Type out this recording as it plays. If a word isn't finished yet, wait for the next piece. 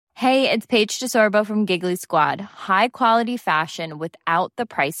Hey, it's Paige DeSorbo from Giggly Squad. High quality fashion without the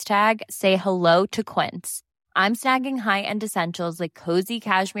price tag. Say hello to Quince. I'm snagging high-end essentials like cozy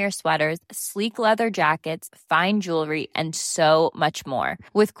cashmere sweaters, sleek leather jackets, fine jewelry, and so much more.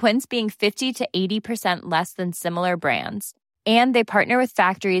 With Quince being 50 to 80% less than similar brands. And they partner with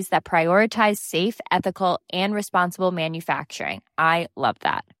factories that prioritize safe, ethical, and responsible manufacturing. I love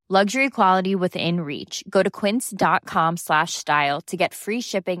that. Luxury quality within reach. Go to quince.com/style to get free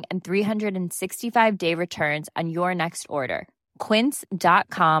shipping and 365-day returns on your next order.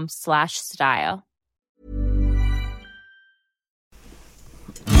 Quince.com/style.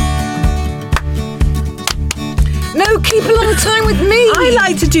 No, keep along time with me. I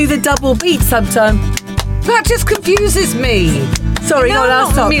like to do the double beat sometimes. That just confuses me. Sorry, No, not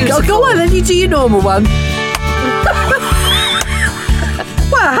last not time. musical. Go on, then you do your normal one.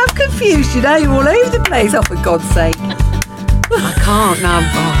 Well, I have confused you now. You're all over the place. Oh, for God's sake. I can't now.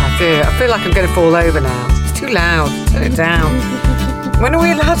 Oh, dear. I feel like I'm going to fall over now. It's too loud. Turn it down. When are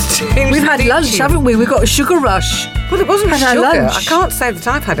we allowed to change We've the had beat lunch, tune? haven't we? We've got a sugar rush. Well, it wasn't Had our sugar. lunch. I can't say that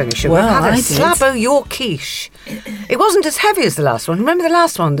I've had any sugar. Well, I've had I a did. slab of your quiche. It wasn't as heavy as the last one. Remember the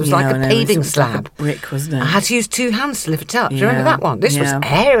last one? There was like Yeah, I a know, paving it was slab. like a brick, wasn't it? I had to use 2 hands to lift it up. Do you remember Yeah, that one? This yeah. was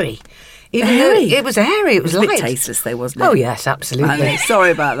airy. Even though Airy? it was airy, it was It was a light. bit tasteless, though, wasn't it? Oh, yes, absolutely. I know,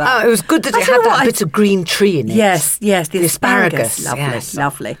 sorry about that. Oh, it was good that That's it had all that right. bit of green tree in it. Yes, the asparagus. Lovely, yes.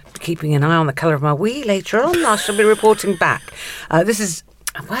 lovely. Keeping an eye on the colour of my wee later on. I shall be reporting back. This is...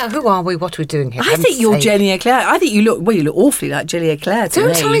 Well, who are we? What are we doing here? I think you're Jenny Eclair. I think you look awfully like Jenny Eclair to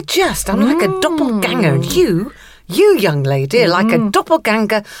Don't me. I just? I'm like a doppelganger. And you young lady, are like a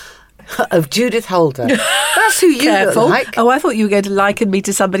doppelganger of Judith Holder. That's who you Careful. look like. Oh, I thought you were going to liken me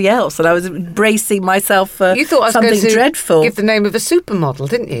to somebody else, and I was bracing myself for You thought I was something going to dreadful. give the name of a supermodel,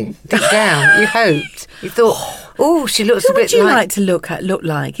 didn't you? Deep down, you hoped. You thought, oh, she looks Who a bit would you like... like to look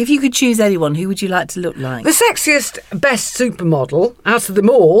like? If you could choose anyone, who would you like to look like? The sexiest, best supermodel out of them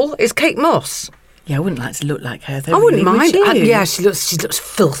all is Kate Moss. Yeah, I wouldn't like to look like her, though. I wouldn't really, mind. would you? Yeah, she looks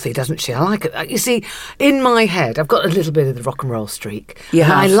filthy, doesn't she? I like it. You see, in my head, I've got a little bit of the rock and roll streak. You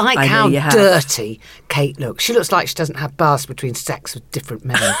and have. I like I know how you have. dirty Kate looks. She looks like she doesn't have bars between sex with different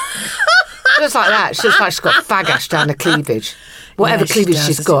men. She looks like that. She looks like she's got fag ash down her cleavage. Whatever Yeah, she cleavage does.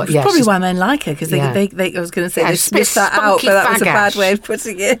 she's got. It's Yeah, probably she's why men like her, because Yeah. they I was going to say Yeah, they she's a bit sniffed that out, spunky but that was a fag bad ash. way of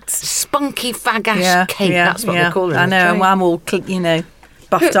putting it. spunky fag ash Kate. That's what they call her. I know, and I'm all,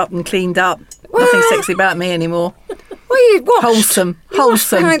 buffed up and cleaned up. Nothing sexy about me anymore. Well, you wash. Wholesome. You wash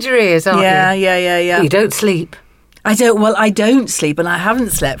behind your ears, aren't Yeah, you? yeah. You don't sleep. I don't sleep, and I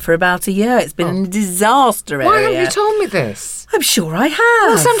haven't slept for about a year. It's been a disaster area. Why haven't you told me this? I'm sure I have.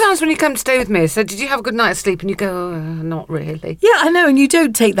 Well, sometimes when you come to stay with me, I said, did you have a good night's sleep? And you go, not really. Yeah, I know, and you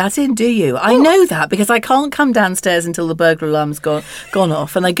don't take that in, do you? I know that because I can't come downstairs until the burglar alarm's gone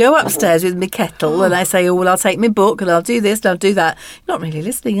off, and I go upstairs with my kettle and I say, oh, well, I'll take my book and I'll do this and I'll do that. You're not really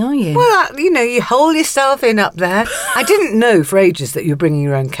listening, are you? Well, you hole yourself in up there. I didn't know for ages that you were bringing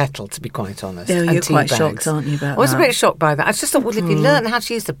your own kettle, to be quite honest. No, and you're tea quite bags. shocked, aren't you, about I was that? a bit shocked by that. I just thought, well, if you learned how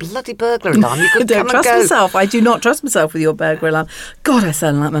to use the bloody burglar alarm, you I could don't come trust and go. myself. I do not trust myself with your burglar alarm. God, I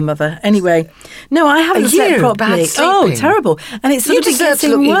sound like my mother. Anyway, no, I haven't A slept year of properly. bad sleeping. Oh, terrible! And it's sort You of been deserve to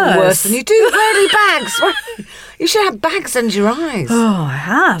getting look worse. even worse than you do. Where are your bags? You should have bags under your eyes. Oh, I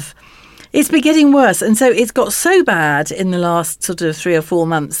have. It's been getting worse. And so it's got so bad in the last sort of 3 or 4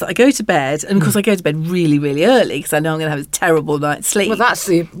 months that I go to bed. And of course, I go to bed really, really early because I know I'm going to have a terrible night's sleep. Well, that's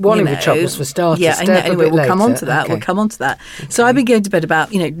one of the troubles for starters. Yeah, I know. Stay up a Anyway, bit we'll come later. on to that. Okay. We'll come on to that. So I've been going to bed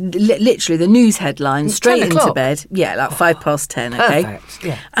about, literally the news headlines, straight 10 into o'clock? bed. Yeah, like 10:05, okay? Perfect,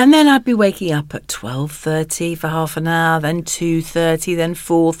 yeah. And then I'd be waking up at 12:30 for half an hour, then 2:30, then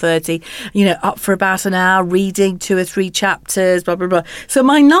 4:30, up for about an hour, reading 2 or 3 chapters, blah, blah, blah. So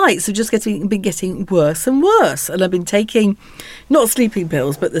my nights have just been getting worse and worse. And I've been taking, not sleeping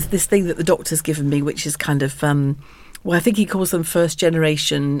pills, but there's this thing that the doctor's given me, which is kind of... I think he calls them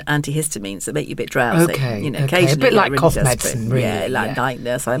first-generation antihistamines that make you a bit drowsy. Okay, okay. Occasionally A bit you like get cough desperate. medicine, really, Yeah, like yeah. night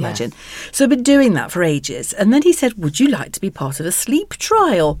nurse, I Yes. imagine. So I've been doing that for ages. And then he said, would you like to be part of a sleep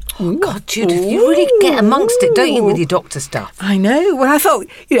trial? Oh, God, Judith, you really get amongst it, don't you, with your doctor stuff? I know. Well, I felt,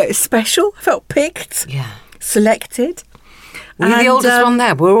 special. I felt picked, Yeah. selected. Were you the And, oldest one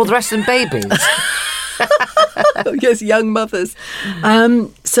there? Were all the rest of them babies? Yes, young mothers.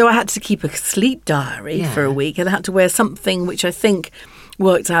 So I had to keep a sleep diary for a week, and I had to wear something which I think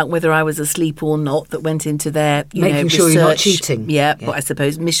worked out whether I was asleep or not, that went into their Making research. sure you're not cheating. Yeah, but I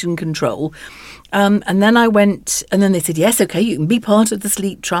suppose mission control. And then I went, and then they said, yes, okay, you can be part of the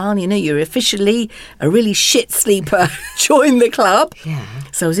sleep trial. You're officially a really shit sleeper. Join the club. Yeah.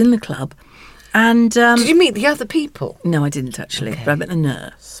 So I was in the club. And Did you meet the other people? no, I didn't actually. Okay. But I met the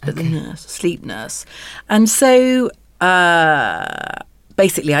nurse, sleep nurse. And so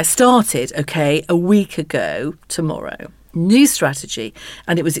basically I started, a week ago tomorrow, new strategy.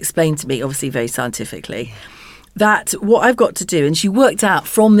 And it was explained to me, obviously very scientifically, that what I've got to do, and she worked out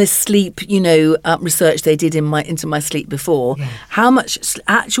from this sleep, research they did into my sleep before, how much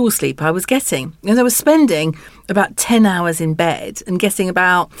actual sleep I was getting. And I was spending about 10 hours in bed and getting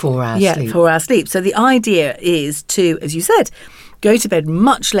about 4 hours sleep. 4 hours sleep. So the idea is to, as you said, go to bed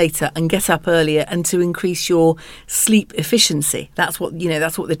much later and get up earlier, and to increase your sleep efficiency. That's what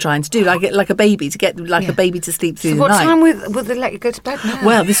they're trying to do. Like a baby, to get a baby to sleep through the What night. time will they let you go to bed now?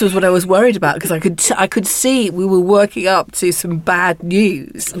 Well, this was what I was worried about, because I could see we were working up to some bad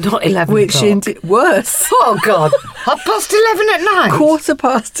news. Not 11 which o'clock. Worse. Oh, God. 11:30 at night?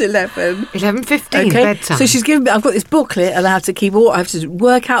 11:15. 11:15, bedtime. So she's given me, I've got this booklet, and I have to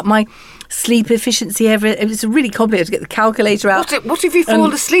work out my sleep efficiency. It's really complicated to get the calculator out. What if you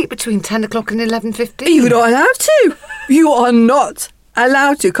fall asleep between 10 o'clock and 11:15? You're not allowed to. You are not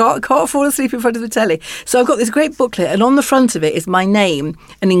allowed to. Can't fall asleep in front of the telly. So I've got this great booklet, and on the front of it is my name,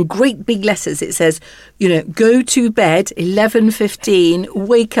 and in great big letters it says, go to bed 11:15,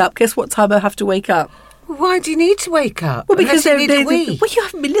 wake up. Guess what time I have to wake up? Why do you need to wake up? Well, because Unless you need a wee. well, you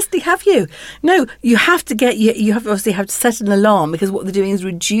haven't been listening, have you? No, you have to obviously have to set an alarm, because what they're doing is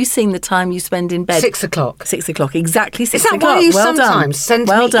reducing the time you spend in bed. 6 o'clock. 6 o'clock, exactly 6 Is that o'clock. why you Well sometimes done. send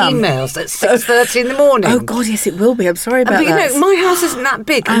well me done. emails at 6:30 in the morning? Oh, God, yes, it will be. I'm sorry about But that. my house isn't that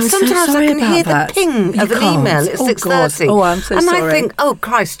big, and I'm so sometimes I sorry can hear about the that. ping You of an can't. email at Oh, 6:30. God. Oh, I'm so and sorry. I think, oh,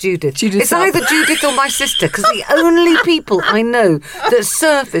 Christ, Judith. It's stop. either Judith or my sister, because the only people I know that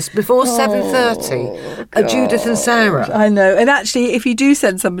surface before 7:30 are Judith and Sarah. I know. And actually, if you do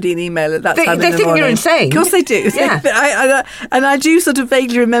send somebody an email at that time They in the think morning, you're insane. Of course they do. Yeah. I do sort of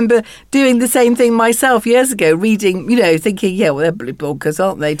vaguely remember doing the same thing myself years ago, reading, thinking, well, they're bloody bonkers,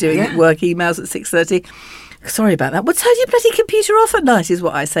 aren't they, doing work emails at 6:30. Sorry about that. Well, turn your bloody computer off at night is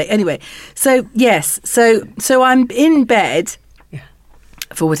what I say. Anyway, so yes, so I'm in bed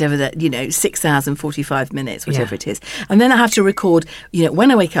for whatever that, 6 hours and 45 minutes, whatever it is. And then I have to record, when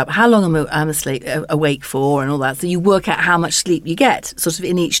I wake up, how long I'm awake for and all that. So you work out how much sleep you get sort of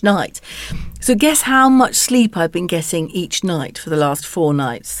in each night. So guess how much sleep I've been getting each night for the last 4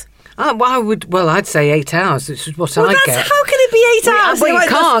 nights. I'd say 8 hours, which is what I get. How can it be 8 hours? Well, you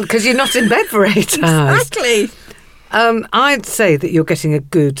can't, because you're not in bed for 8 hours. Exactly. I'd say that you're getting a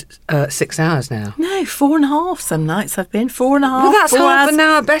good 6 hours now. No, 4.5 some nights I've been. 4.5. Well, that's 4 half hours. an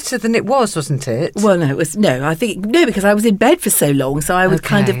hour better than it was, wasn't it? Well, no, because I was in bed for so long, so I would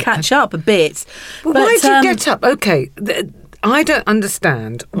kind of catch up a bit. Well, why did you get up? Okay, I don't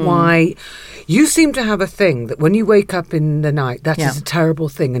understand why you seem to have a thing that when you wake up in the night, that is a terrible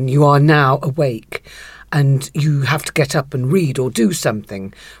thing, and you are now awake and you have to get up and read or do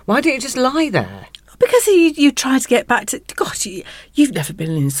something. Why don't you just lie there? Because you try to get back to... Gosh, you've never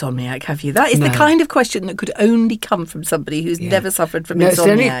been an insomniac, have you? That is the kind of question that could only come from somebody who's never suffered from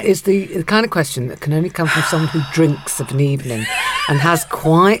insomnia. It's the kind of question that can only come from someone who drinks of an evening and has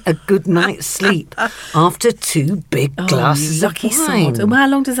quite a good night's sleep after 2 big glasses of wine. And how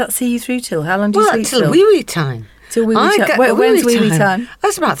long does that see you through till? How long do you sleep till till? wee-wee time. Till wee-wee time. When's wee-wee time?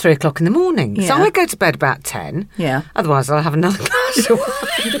 That's about 3 o'clock in the morning. So Yeah. I go to bed about 10. Yeah. Otherwise, I'll have another glass of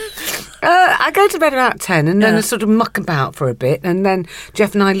wine. I go to bed about 10 and then I sort of muck about for a bit, and then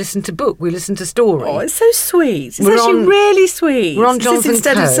Jeff and I listen to book. We listen to story. Oh, it's so sweet. It's We're actually on- really sweet. We're on Is this Jonathan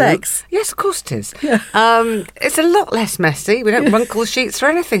instead of Coe. sex. Yes, of course it is. It's a lot less messy. We don't runkle sheets or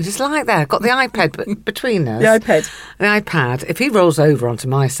anything. Just like that. Got the iPad between us. The iPad. The iPad. If he rolls over onto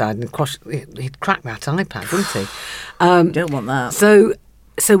my side and he'd crack that iPad, wouldn't he? Don't want that.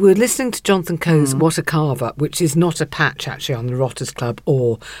 So we're listening to Jonathan Coe's What a Carve Up, which is not a patch actually on the Rotters Club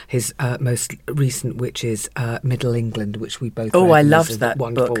or his most recent, which is Middle England, which we both read. I And loved it's a that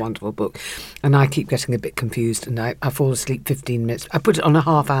wonderful, book. wonderful book. And I keep getting a bit confused, and I fall asleep 15 minutes. I put it on a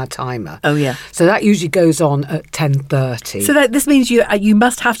half-hour timer. Oh, yeah. So that usually goes on at 10:30. So this means you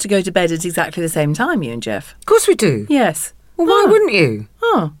must have to go to bed at exactly the same time, you and Jeff. Of course we do. Yes. Well, why wouldn't you?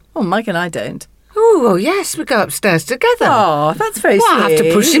 Oh, Mike and I don't. Oh, well, yes, we go upstairs together. Oh, that's very Well, sweet. I have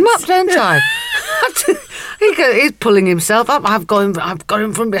to push him up, don't I? He's pulling himself up. I've got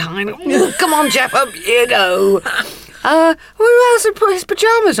him from behind. Oh, come on, Jeff, up you go. Who else had put his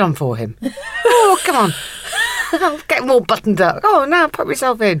pyjamas on for him? Oh, come on. Get them all buttoned up. Oh, now put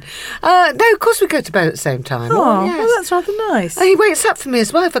yourself in. No, of course we go to bed at the same time. Oh, yes. well, that's rather nice. And he wakes up for me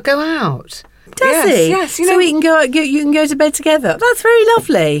as well if I go out. Does he? Yes. So we can go. You can go to bed together. That's very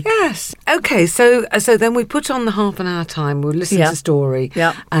lovely. Yes. Okay. So then we put on the half an hour time. We'll listen to story.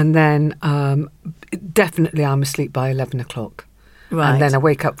 Yeah. And then definitely I'm asleep by 11 o'clock. Right. And then I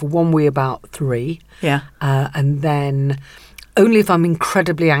wake up for one wee about 3. Yeah. And then only if I'm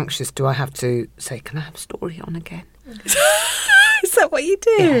incredibly anxious do I have to say, can I have story on again? Is that what you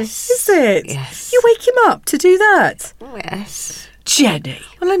do? Yes. Is it? Yes. You wake him up to do that? Yes. Jenny.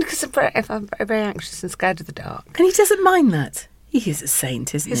 Well, only because if I'm very, very anxious and scared of the dark. And he doesn't mind that. He is a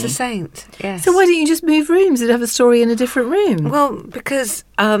saint, isn't he? He's a saint, yes. So why don't you just move rooms and have a story in a different room? Well, because,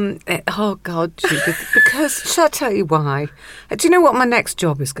 oh God, Judith, because, shall I tell you why? Do you know what my next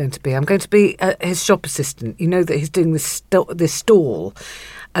job is going to be? I'm going to be his shop assistant. You know that he's doing this stall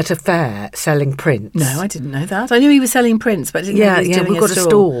at a fair selling prints. No, I didn't know that. I knew he was selling prints, but I didn't know he was doing we've got a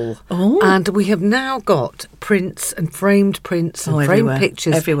stall. Oh. And we have now got prints and framed prints and framed everywhere.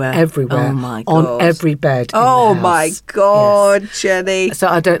 pictures Everywhere. everywhere Oh, my on God. every bed. Oh, in the my house. God, Yes. Jenny. So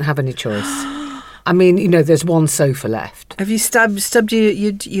I don't have any choice. I mean, there's one sofa left. Have you stubbed your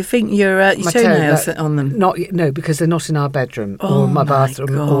My toenails toe, on them? No, because they're not in our bedroom Oh, or my my bathroom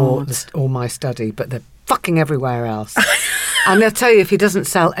God. or my study, but they're fucking everywhere else. And I'll tell you, if he doesn't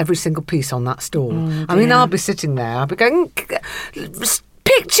sell every single piece on that stall, I mean, I'll be sitting there, I'll be going,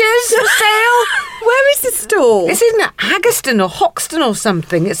 pictures for sale. Where is the stall? It's in Haggerston or Hoxton or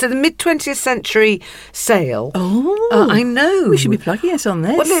something. It's a mid-20th century sale. Oh, I know. We should be plugging it on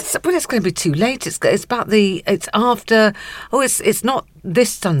this. Well, it's going to be too late. It's after. Oh, it's not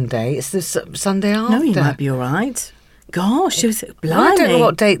this Sunday. It's this Sunday after. No, you might be all right. Gosh, Well, I don't know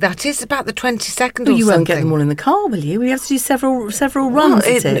what date that is. About the 22nd Well, or you something. won't get them all in the car, will you? We have to do several runs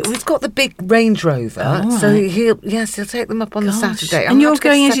at it. We've got the big Range Rover, Oh, so right. he'll take them up on the Gosh. Saturday. And I'll you're have to get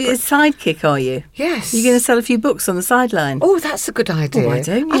going as separate- a sidekick, are you? Yes. You're going to sell a few books on the sideline. Oh, that's a good idea. why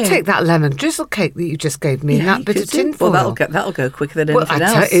don't I'll you? take that lemon drizzle cake that you just gave me and Yeah, that you bit could of do. tinfoil. Well, that'll go quicker than Well, anything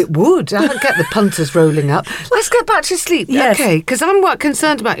else. it would. I'll get the punters rolling up. Let's get back to sleep. Yes. Okay, because I'm quite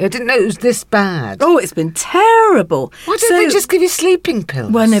concerned about you. I didn't know it was this bad. Oh, it's been terrible. Why don't they just give you sleeping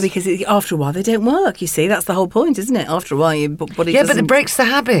pills? Well, no, because after a while they don't work. You see, that's the whole point, isn't it? After a while, your body Yeah, but it doesn't... breaks the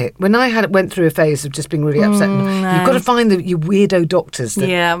habit. When I went through a phase of just being really upset, you've got to find you weirdo doctors.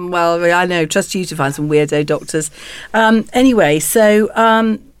 Yeah, well, I know. Trust you to find some weirdo doctors. Anyway,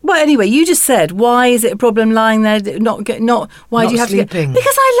 you just said, why is it a problem lying there? Why Not do you have sleeping. to?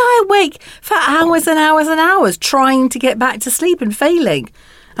 Because I lie awake for hours and hours and hours trying to get back to sleep and failing.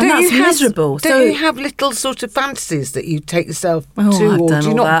 And that's miserable. Don't you have little sort of fantasies that you take yourself to, I've or done do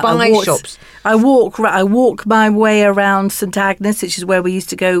you all not that. buy shops? I walk my way around St Agnes, which is where we used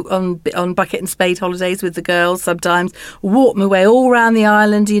to go on bucket and spade holidays with the girls. Sometimes walk my way all around the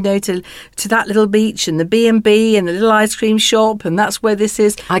island, to that little beach and the B&B and the little ice cream shop, and that's where this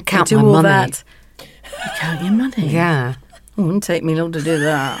is. I count do my all money. that. You count your money. Yeah, It wouldn't take me long to do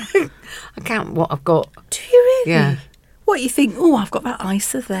that. I count what I've got. Do you really? Yeah. What you think? Oh, I've got that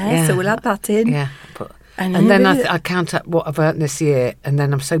ISA there, Yeah. so we'll add that in. Yeah, And and then really- I count up what I've earned this year, and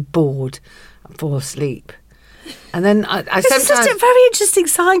then I'm so bored, I fall asleep. And then I It's sometimes, just a very interesting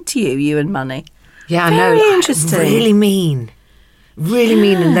side to you and money. yeah, I very know, interesting. really mean,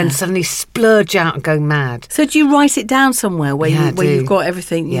 and then suddenly splurge out and go mad. So do you write it down somewhere where Yeah, I where you've do. got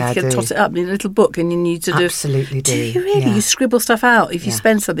everything? You Yeah, I can do. toss it up in a little book, and you need to do. Absolutely do. Do you really? Yeah. You scribble stuff out. If you Yeah.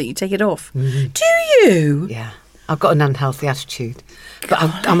 spend something, you take it off. Do you? Yeah, I've got an unhealthy attitude, but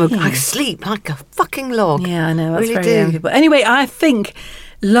I sleep like a fucking log. Yeah, I know. That's really very do. enviable. Anyway, I think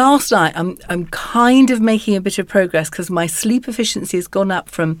last night I'm kind of making a bit of progress because my sleep efficiency has gone up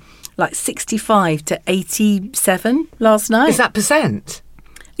from like 65 to 87 last night. Is that percent?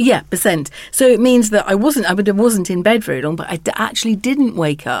 Yeah, percent. So it means that I wasn't in bed very long, but I actually didn't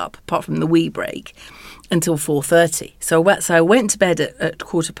wake up, apart from the wee break, until 4:30. So I went to bed at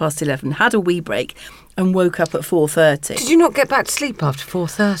 11:15, had a wee break, and woke up at 4:30. Did you not get back to sleep after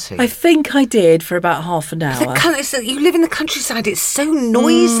 4:30? I think I did for about half an hour. You live in the countryside. It's so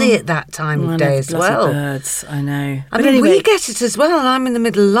noisy at that time I of know, day as bloody well. birds, I know. I But mean, anyway, we get it as well, and I'm in the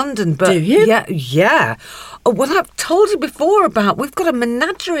middle of London. But Do you? Yeah. Oh, well, I've told you before about we've got a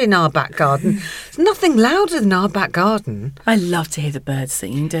menagerie in our back garden. There's nothing louder than our back garden. I love to hear the birds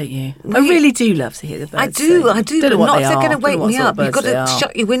singing, don't you? I really do love to hear the birds I do, sing. Don't Don't know but what not they if they're are. going to Don't know wake what me sort of up. You've birds got they to are.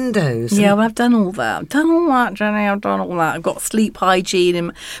 shut your windows. Yeah, well, I've done all that. I've done all that, Jenny. I've done all that. I've got sleep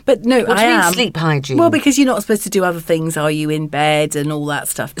hygiene. But no, What do I you mean am. sleep hygiene? Well, because you're not supposed to do other things. Are you in bed and all that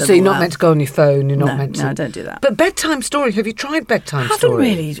stuff? done So you're all not that. meant to go on your phone. You're not No, meant to. no, I don't do that. But bedtime story. Have you tried bedtime I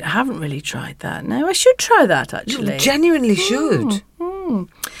story? haven't really tried that. No, I should try that actually. You genuinely should.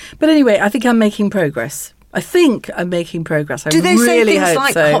 But anyway, I think I'm making progress. I think I'm making progress. Do they say really things hope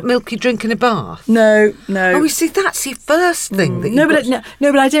like so. hot milk you drink in a bath? No. Oh, you see, that's the first thing that you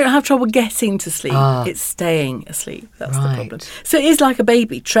But I don't have trouble getting to sleep. Ah. It's staying asleep. That's the Right. problem. So it is like a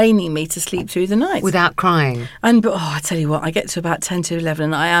baby training me to sleep through the night. without crying. But I tell you what, I get to about 10 to 11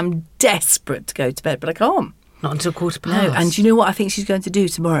 and I am desperate to go to bed, but I can't. Not until 15:15. No, and do you know what I think she's going to do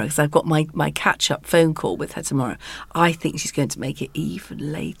tomorrow? Because I've got my catch-up phone call with her tomorrow. I think she's going to make it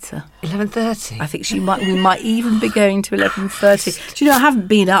even later. 11:30. I think we might even be going to 11:30. Do you know, I haven't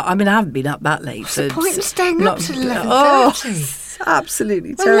been up that late. What's the point in staying up till 11:30? Oh,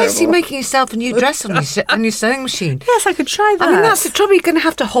 absolutely Well, terrible. unless you're making yourself a new dress on your sewing machine. Yes, I could try that. I mean, that's the trouble. You're going to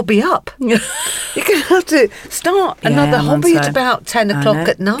have to hobby up. You're going to have to start another I'm hobby on at time. about 10 I o'clock know.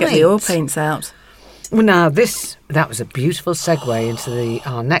 at night. Get the oil paints out. Well, now, that was a beautiful segue into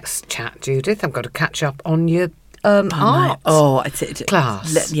our next chat, Judith. I've got to catch up on your art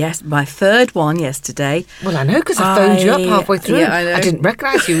class. Yes, my third one yesterday. Well, I know, because I phoned you up halfway through. Yeah, I know. I didn't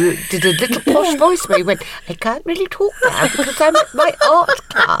recognise you. You did a little posh voice where you went, I can't really talk now because I'm at my art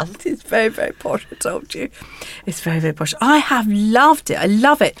class. It's very, very posh, I told you. It's very, very posh. I have loved it. I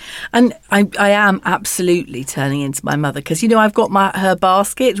love it. And I am absolutely turning into my mother because, I've got her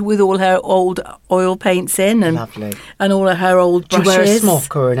basket with all her old oil paints in and Lovely. And all of her old Do you brushes. wear a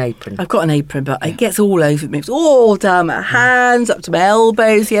smock or an apron? I've got an apron, but it gets all over me. It's all down my hands, up to my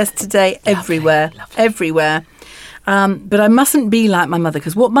elbows yesterday, everywhere. But I mustn't be like my mother,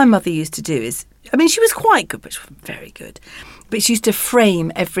 because what my mother used to do is, she was quite good, but she wasn't very good. But she used to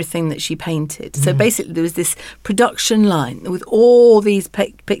frame everything that she painted. So basically there was this production line with all these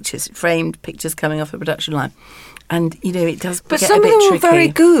pictures, framed pictures coming off the production line. And, it does But get some a of bit them were tricky. very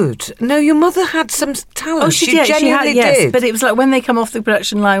good. No, your mother had some talent. Oh, she genuinely yes. did. But it was like when they come off the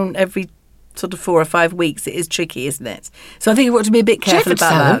production line every sort of 4 or 5 weeks, it is tricky, isn't it? So I think you've got to be a bit careful Shepherd's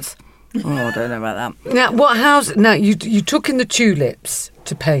about talent. that. Oh, I don't know about that. Now, you took in the tulips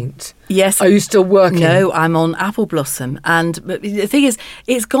to paint. Yes. Are you still working? No, I'm on Apple Blossom, but the thing is,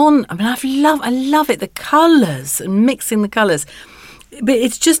 it's gone. I love it. The colours and mixing the colours. But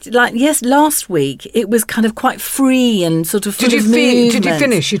it's just like, yes, last week it was kind of quite free and sort of full of movement. Did you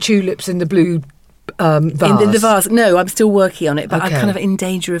finish your tulips in the blue vase? In the vase? No, I'm still working on it, but Okay. I'm kind of in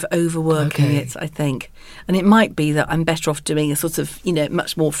danger of overworking Okay. it, I think. And it might be that I'm better off doing a sort of,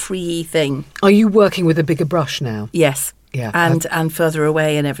 much more free thing. Are you working with a bigger brush now? Yes. Yeah. And further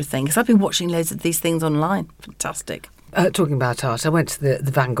away and everything. Because I've been watching loads of these things online. Fantastic. Talking about art, I went to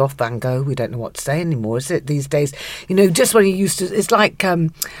the Van Gogh. We don't know what to say anymore, is it, these days? Just when you used to, it's like,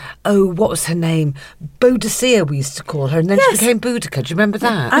 what was her name? Boudicca, we used to call her, and then Yes. she became Boudica. Do you remember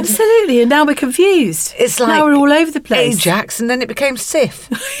that? Absolutely. And now we're confused. It's like now we're all over the place. Ajax, and then it became Sif.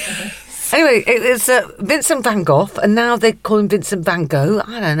 Anyway, it's Vincent van Gogh, and now they call him Vincent van Gogh.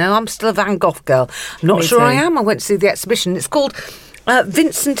 I don't know. I'm still a Van Gogh girl. I'm not Me sure I too. am. I went to see the exhibition. It's called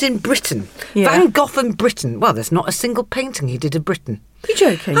Vincent in Britain. Yeah. Van Gogh in Britain. Well, there's not a single painting he did of Britain. You're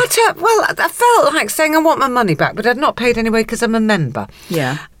joking. I felt like saying I want my money back, but I'd not paid anyway because I'm a member.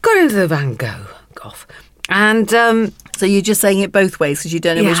 Yeah. Got into the Van Gogh. And So you're just saying it both ways because you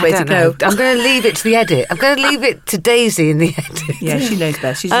don't know which way I to don't go. know. I'm going to leave it to the edit. I'm going to leave it to Daisy in the edit. Yeah, she knows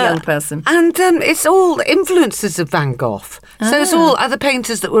best. She's a young person. And it's all influences of Van Gogh. So it's all other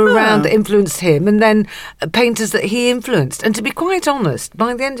painters that were around that influenced him, and then painters that he influenced. And to be quite honest,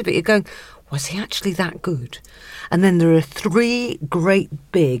 by the end of it, you're going, was he actually that good? And then there are 3 great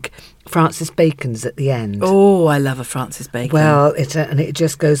big Francis Bacons at the end. Oh, I love a Francis Bacon. Well, it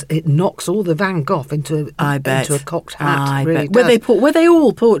just goes. It knocks all the Van Gogh into I bet. into a cocked hat. I It really bet. does. Were they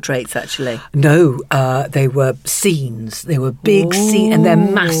all portraits, actually? No, they were scenes. They were big scenes, and they're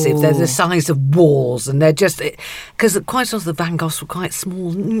massive. They're the size of walls, and they're just because quite often the Van Goghs were quite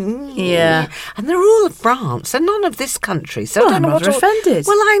small. Yeah. And they're all of France, and none of this country. So Well, I don't know I'm what. rather offended.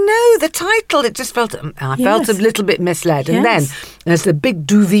 Well, I know the title. It just felt. I felt a Yes. little bit misled. And then Yes. there's the big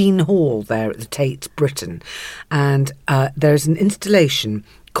Duveen Hall there at the Tate Britain, and there's an installation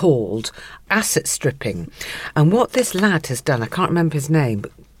called Asset Stripping. And what this lad has done, I can't remember his name,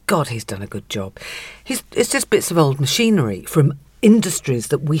 but God, he's done a good job. It's just bits of old machinery from industries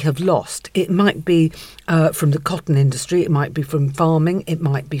that we have lost. It might be from the cotton industry, it might be from farming, it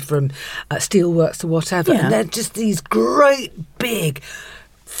might be from steelworks or whatever. Yeah. And they're just these great big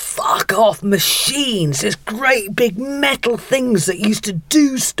fuck off machines, these great big metal things that used to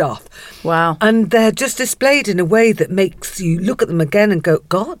do stuff. Wow. And they're just displayed in a way that makes you look at them again and go,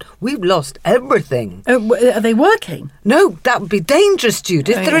 God, we've lost everything. Are they working? No, that would be dangerous,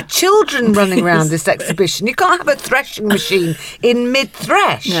 Judith. Oh, there yeah. are children running around this exhibition. You can't have a threshing machine in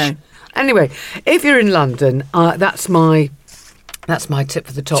mid-thresh. No. Anyway, if you're in London, that's my That's my tip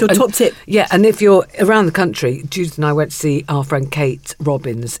for the top. It's your top tip. Yeah, and if you're around the country, Judith and I went to see our friend Kate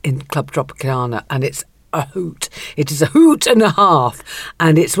Robbins in Club Tropicana, and it's a hoot. It is a hoot and a half,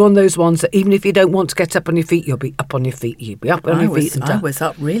 and it's one of those ones that even if you don't want to get up on your feet, you'll be up on your feet. You'll be up on your feet. I was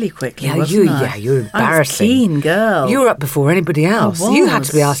up really quickly. Yeah, wasn't I? Yeah, you're embarrassing. I was a keen girl. You were up before anybody else. You had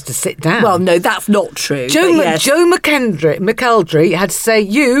to be asked to sit down. Well, no, that's not true. Joe McElderry had to say,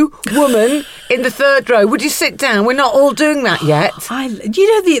 "You woman in the third row, would you sit down? We're not all doing that yet."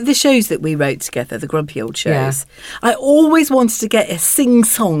 You know the shows that we wrote together, the grumpy old shows. Yeah. I always wanted to get a sing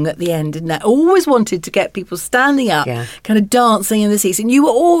song at the end, and I always wanted to get people standing up, kind of dancing in the seats, and you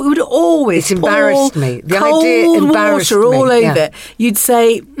would always it embarrassed me. The cold idea embarrassed water me. all over it. You'd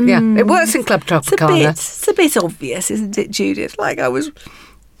say, "Yeah, it works in Club Tropicana." It's a bit obvious, isn't it, Judith?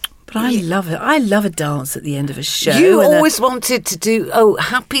 But I love it. I love a dance at the end of a show. You always wanted to do,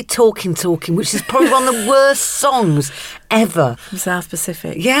 Happy Talking, which is probably one of the worst songs ever. From South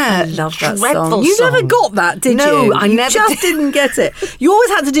Pacific. Yeah. I love that dreadful song. You never got that, did you? No, I never just didn't get it. You always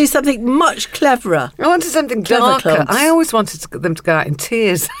had to do something much cleverer. I wanted something Clever darker. clubs. I always wanted them to go out in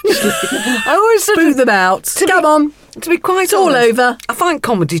tears. I always sort Boot of, them out. Come on. To be quite It's all honest, over. I find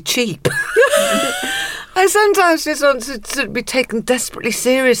comedy cheap. I sometimes just want to be taken desperately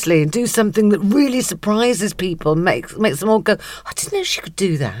seriously and do something that really surprises people, makes them all go, I didn't know she could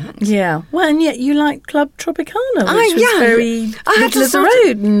do that. Yeah. Well, and yet you like Club Tropicana, which was very middle of the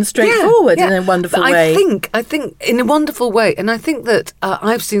road and straightforward in a wonderful way. I think in a wonderful way. And I think that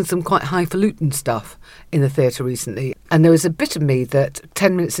I've seen some quite highfalutin stuff in the theatre recently. And there was a bit of me that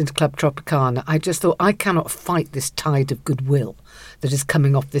 10 minutes into Club Tropicana, I just thought, I cannot fight this tide of goodwill that is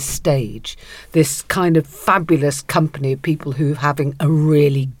coming off this stage. This kind of fabulous company of people who are having a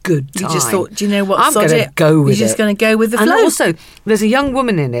really good time. You just thought, do you know what? I'm going to go with it. You're just going to go with the flow. And also, there's a young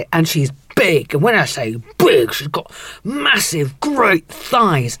woman in it, and she's big. And when I say big, she's got massive, great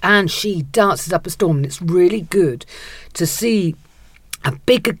thighs, and she dances up a storm. And it's really good to see a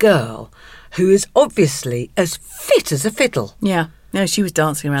bigger girl who is obviously as fit as a fiddle. Yeah. No, she was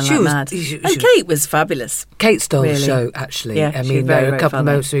dancing around mad. And Kate was fabulous. Kate stole Really. the show, actually. Yeah, I she mean, was very, there were a very couple of funny.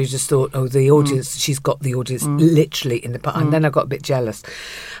 moments where you just thought, the audience, she's got the audience literally in the part. And then I got a bit jealous.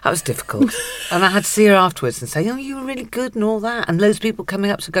 That was difficult. And I had to see her afterwards and say, you were really good and all that. And loads of people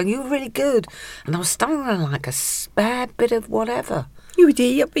coming up to going, you were really good. And I was standing there like a spare bit of whatever. You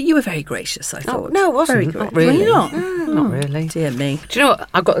did, but you were very gracious, I thought. No, I wasn't. Very Not gracious. really. Were you not? Not really. Dear me. Do you know what?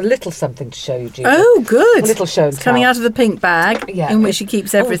 I've got a little something to show you, Judy. Oh, good. A little show and It's coming tell. out of the pink bag in which she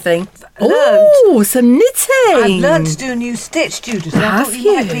keeps everything. learned. Oh, some knitting. I've learned to do a new stitch, Judith. and I Have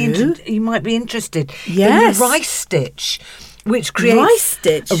thought you? you? Might be interested. Yes. The new rice stitch, which creates Rice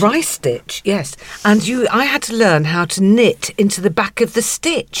stitch? A rice stitch, yes. And I had to learn how to knit into the back of the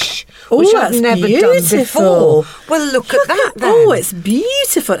stitch, Oh, which I've that's never beautiful. done before. Well, look at that then. Oh, it's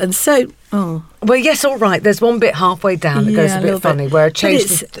beautiful. And so, Well, yes, all right. There's one bit halfway down that goes Yeah, a a bit little bit. funny where I But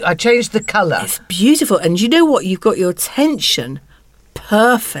changed the colour. it's beautiful. And you know what? You've got your tension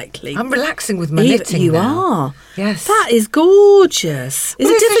perfectly. I'm relaxing with my Even- knitting You now. are. Yes. That is gorgeous. Is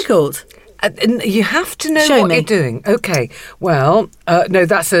Well, it this is- difficult? And you have to know Show what me. you're doing. Okay. Well, no,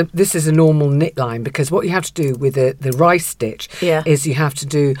 this is a normal knit line because what you have to do with the rice stitch is you have to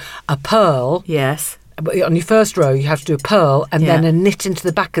do a purl. Yes. But on your first row, you have to do a purl and then a knit into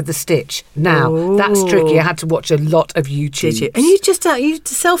the back of the stitch. Now, that's tricky. I had to watch a lot of YouTube. Did you? And you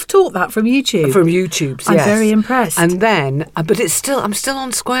self-taught that from YouTube? From YouTube's, I'm yes. very impressed. And then, but I'm still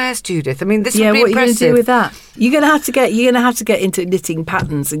on squares, Judith. I mean, this would be what are you going to impressive. do with that? You're going to have to get into knitting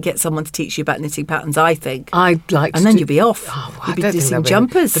patterns and get someone to teach you about knitting patterns, I think. I'd like And to then do- you'll be off. Oh, well, You'll I be don't think knitting they'll be-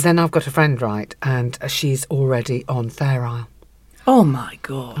 jumpers. But then I've got a friend, right, and she's already on Fair Isle. Oh my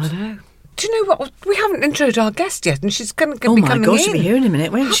God. I know. Do you know what? We haven't introed our guest yet, and she's going to Oh be my coming God, in. she'll be here in a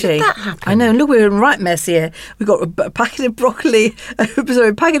minute, won't How she? did that happen? I know. And look, we're in right mess here. We've got a packet of broccoli,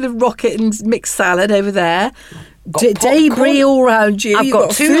 a packet of rocket and mixed salad over there. Got Debris popcorn. all round you. I've You've got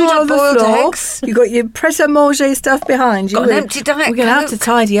got two food on the hard-boiled floor. eggs. You've got your pret-a-manger stuff behind you. Got an empty Diet We're going to have to Coke.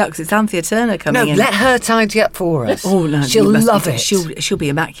 tidy up because it's Anthea Turner coming No, in. let her tidy up for us. Oh no, she'll you must love be- it. She'll be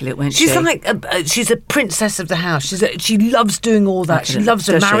immaculate, won't she? She's like she's a princess of the house. She loves doing all that. She Okay, loves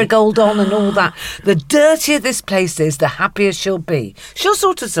a does she? marigold on and all that. The dirtier this place is, the happier she'll be. She'll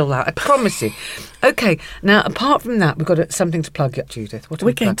sort us all out. I promise you. Okay, now apart from that, we've got something to plug up, Judith. What are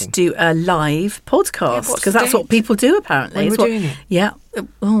We're we going to plugging? do a live podcast what's because the that's what date? people do, apparently. When It's we're doing it? Yeah.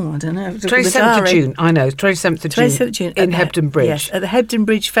 Oh, I don't know. 27th of June. I know, 27th of June. 27th of June. In Hebden Bridge. Yes, at the Hebden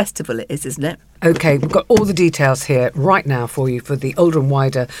Bridge Festival it is, isn't it? Okay, we've got all the details here right now for you for the Older and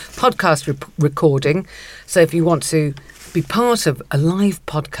Wider podcast recording. So if you want to be part of a live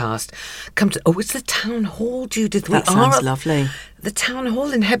podcast, come to... Oh, it's the Town Hall, Judith. That sounds lovely. The Town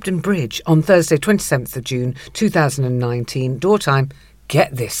Hall in Hebden Bridge on Thursday, 27th of June, 2019. Door time,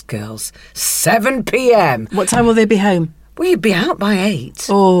 get this, girls, 7 p.m. What time will they be home? Well, you'd be out by 8.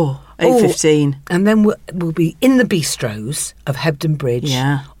 Oh, 8:15. And then we'll be in the bistros of Hebden Bridge.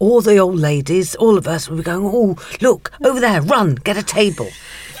 Yeah. All the old ladies, all of us will be going, oh, look, over there, run, get a table.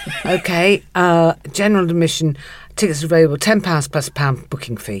 Okay, general admission, tickets available, £10 plus £1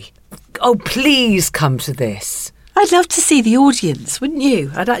 booking fee. Oh, please come to this. I'd love to see the audience, wouldn't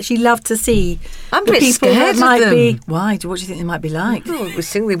you? I'd actually love to see I'm a the bit people scared that of might them. be. Why? What do you think they might be like? Oh, we're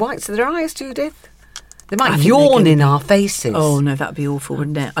seeing the whites of their eyes, Judith. They I might think yawn they're in our faces. Oh no, that'd be awful,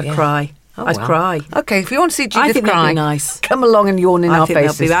 wouldn't it? I'd Yeah. cry. Oh, I'd well. cry. Okay, if you want to see I Judith think that'd cry, be nice. come along and yawn in I our think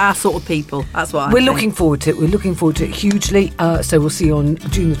faces. they'll be our sort of people. That's what I We're think. looking forward to it. We're looking forward to it hugely. So we'll see you on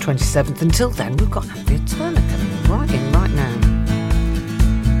June the 27th. Until then, we've got Anthea Turner coming right in right now.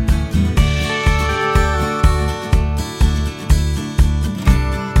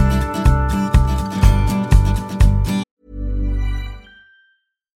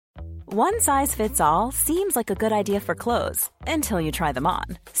 One size fits all seems like a good idea for clothes until you try them on.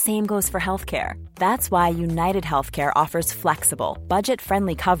 Same goes for healthcare. That's why United Healthcare offers flexible,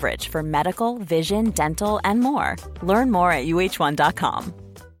 budget-friendly coverage for medical, vision, dental, and more. Learn more at uh1.com.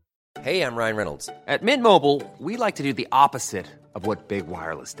 Hey, I'm Ryan Reynolds. At Mint Mobile, we like to do the opposite of what Big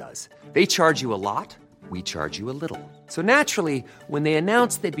Wireless does. They charge you a lot, we charge you a little. So naturally, when they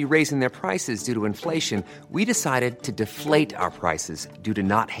announced they'd be raising their prices due to inflation, we decided to deflate our prices due to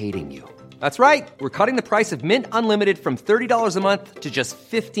not hating you. That's right. We're cutting the price of Mint Unlimited from $30 a month to just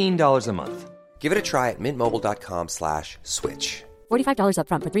 $15 a month. Give it a try at mintmobile.com/switch. $45 up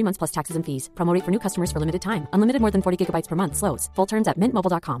front for 3 months plus taxes and fees. Promo rate for new customers for limited time. Unlimited more than 40 gigabytes per month. Slows full terms at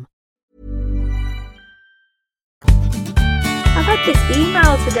mintmobile.com. I've had this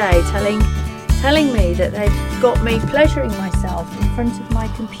email today telling me that they've got me pleasuring myself in front of my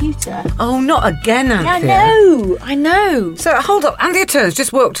computer. Oh, not again, Anthea. I know. So hold up, Anthea Turner's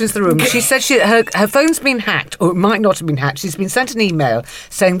just walked into the room. She said her phone's been hacked, or it might not have been hacked. She's been sent an email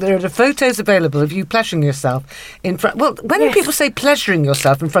saying there are photos available of you pleasuring yourself in front. Well, when Yes. people say pleasuring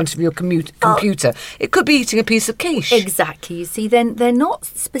yourself in front of your computer, it could be eating a piece of quiche. Exactly. You see, then they're not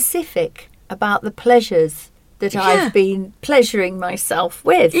specific about the pleasures that Yeah. I've been pleasuring myself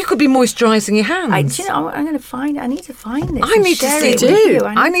with. You could be moisturising your hands. Do you know, I'm going to find. I need to find this. I and need to share see it too. with you.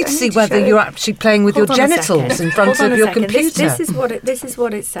 I need to see show whether it. you're actually playing with Hold your on a genitals second. in front Hold on of a your second. computer. This is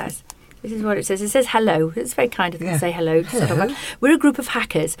what it says. This is what it says. It says hello. It's very kind of them Yeah. to say hello. Hello. We're a group of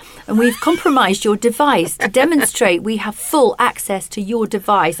hackers and we've compromised your device to demonstrate we have full access to your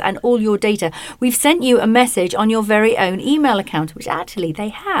device and all your data. We've sent you a message on your very own email account, which actually they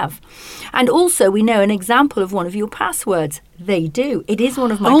have. And also we know an example of one of your passwords. They do. It is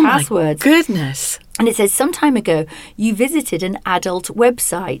one of my passwords. Oh, my goodness. And it says, some time ago, you visited an adult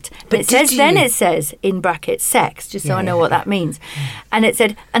website. But And it says, did then you? it says, in brackets, sex, just so I know Yeah. what that means. And it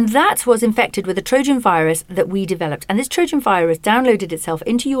said, and that was infected with a Trojan virus that we developed. And this Trojan virus downloaded itself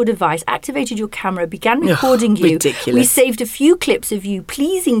into your device, activated your camera, began recording you. ridiculous. We saved a few clips of you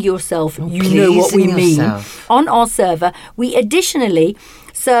pleasing yourself. You know what we pleasing mean. yourself. On our server. We additionally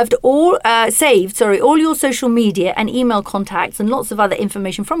saved all your social media and email contacts and lots of other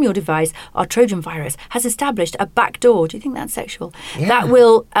information from your device. Our Trojan virus has established a backdoor. Do you think that's sexual? Yeah. That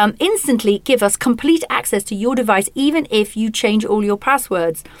will instantly give us complete access to your device, even if you change all your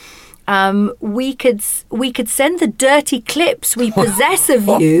passwords. We could send the dirty clips we possess of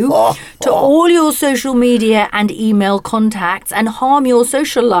you to all your social media and email contacts and harm your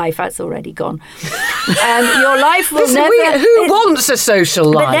social life. That's already gone. Your life will Listen, never. who wants a social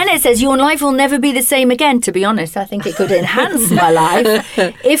life? But then it says your life will never be the same again. To be honest, I think it could enhance my life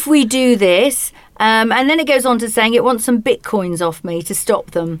if we do this. And then it goes on to saying it wants some bitcoins off me to stop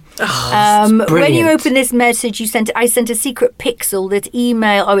them. When you brilliant. open this message, I sent a secret pixel that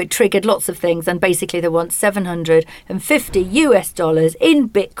email. Oh, it triggered lots of things, and basically they want $750 in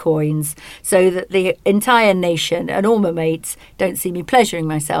bitcoins, so that the entire nation and all my mates don't see me pleasuring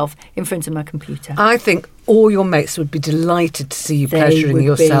myself in front of my computer. I think all your mates would be delighted to see you They pleasuring would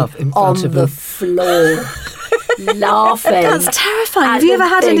yourself be in front on of the them. floor, laughing. That's terrifying. at Have you the ever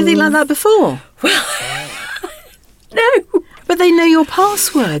had anything like things. that before? No. But they know your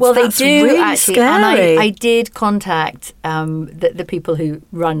passwords. Well, That's they do really actually, scary. and I did contact the people who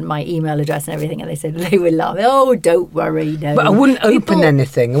run my email address and everything, and they said they were laughing. Oh, don't worry, no. But I wouldn't open People-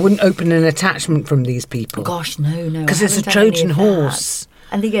 anything. I wouldn't open an attachment from these people. Gosh, no. Because it's a I haven't done any Trojan of horse. that.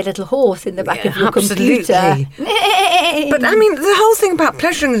 And they get a little horse in the back of your absolutely. computer. But I mean, the whole thing about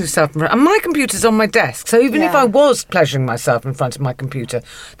pleasuring yourself, and my computer's on my desk, so even if Yeah. I was pleasuring myself in front of my computer,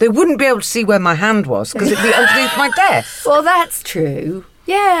 they wouldn't be able to see where my hand was because it'd be underneath my desk. Well, that's true.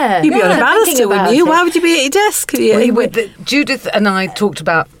 Yeah. You'd be on a Thinking banister, wouldn't about you? it. Why would you be at your desk? Judith and I talked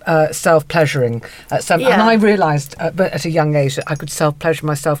about self-pleasuring, and Yeah. I realised at a young age that I could self-pleasure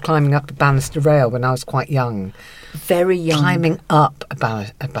myself climbing up a banister rail when I was quite young. Very young. Climbing up a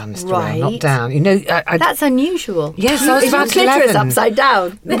banister rail, not Right. down. You know, I That's unusual. Yes, I was Is your about clitoris 11. upside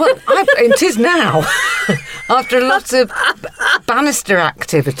down? Well, it is now. After lots of banister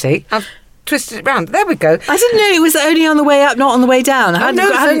activity, I've twisted it round. There we go. I didn't know it was only on the way up, not on the way down. I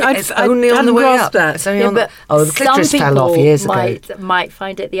It's only on the way up. grasped that. It's only Yeah, on the, but the clitoris some fell off people years ago. might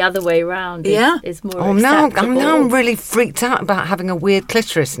find it the other way round. Yeah. Is more Oh, now acceptable. I'm really freaked out about having a weird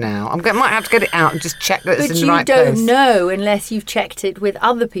clitoris now. Might have to get it out and just check that it's But in the you right don't place. know unless you've checked it with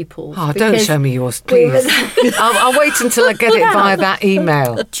other people. Oh, don't because- show me yours, please. I'll wait until I get it via that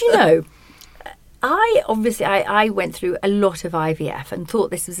email. Do you know, I went through a lot of IVF and thought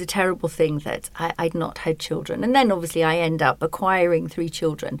this was a terrible thing that I'd not had children. And then obviously I end up acquiring 3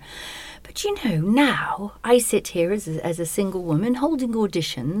 children. But you know, now I sit here as a single woman holding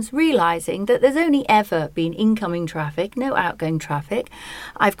auditions, realising that there's only ever been incoming traffic, no outgoing traffic.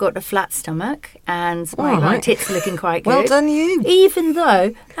 I've got a flat stomach and my All right. tits are looking quite good. Well done you. Even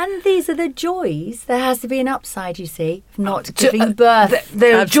though, and these are the joys, there has to be an upside, you see, of not giving birth.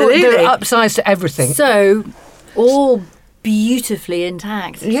 There Absolutely. are upsides to everything. So, all beautifully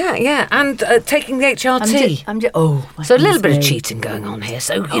intact. Yeah, and taking the HRT. Oh, my So a little goodness bit of me. cheating going on here.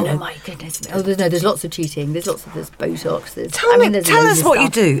 So, you Oh know. my goodness me! Oh, there's lots of cheating. There's Botox. There's, there's Tell loads us of what you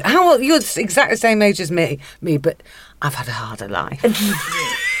stuff. do. How you're exactly the same age as me, but I've had a harder life.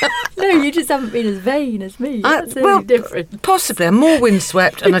 No, you just haven't been as vain as me. That's really different. Possibly. I'm more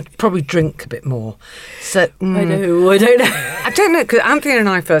windswept and I'd probably drink a bit more. So I don't know. I don't know, because Anthony and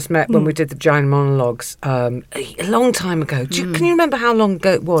I first met when we did the Giant Monologues a long time ago. Can you remember how long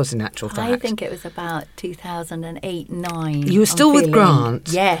ago it was in actual fact? I think it was about 2008-9. You were still with Grant.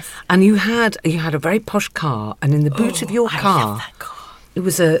 Yes. And you had a very posh car, and in the boot of your I car, love that car. it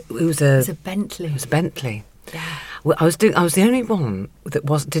was a It was a Bentley. It was a Bentley. Yeah. Well, I was the only one that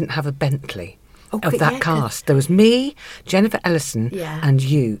didn't have a Bentley of good, that yeah, cast. There was me, Jennifer Ellison, Yeah. and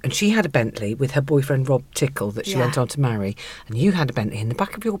you. And she had a Bentley with her boyfriend Rob Tickle that she Yeah. went on to marry. And you had a Bentley. In the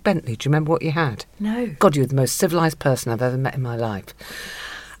back of your Bentley, do you remember what you had? No. God, you were the most civilised person I've ever met in my life.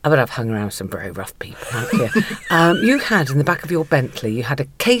 I bet I've hung around with some very rough people, haven't you? You had in the back of your Bentley, you had a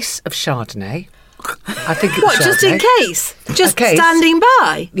case of Chardonnay. I think it was What, just in Chardonnay. case? Just case. standing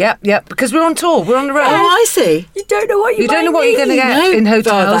by? Yep, because we're on tour, we're on the road. Oh, I see. You don't know what You don't know what you're going to get No. in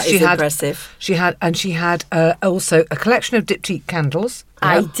hotels. Oh, that is impressive. She had also a collection of diptyque candles.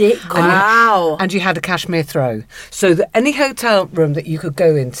 I did. Wow. And you had a cashmere throw, so that any hotel room that you could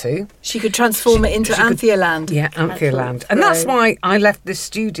go into, She could transform it into Anthea Land. yeah, Anthea Land. And that's why I left this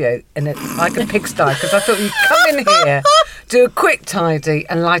studio like a pigsty, because I thought you'd come in here, do a quick tidy,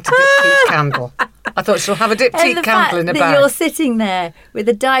 and light a diptyque candle. I thought she'll have a And diptyque the candle in a fact that you're bag. sitting there with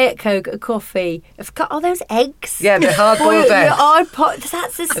a Diet Coke, a coffee, are those eggs? Yeah, they're hard-boiled Boil- eggs. hard pot.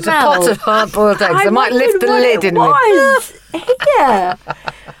 That's the It's a smell. pot of hard-boiled eggs. I might lift the wondered lid what in it was. Yeah.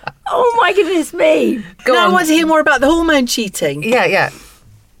 Oh my goodness me. Go Now I on. want to hear more about the hormone cheating. Yeah.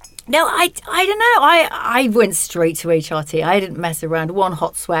 No, I don't know. I went straight to HRT. I didn't mess around. One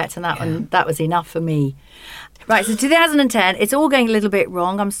hot sweat, and that was enough for me. Right, so 2010, it's all going a little bit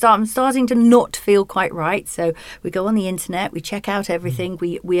wrong. I'm starting to not feel quite right. So we go on the internet, we check out everything.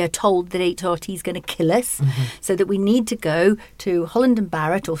 We are told that HRT is going to kill us, so that we need to go to Holland and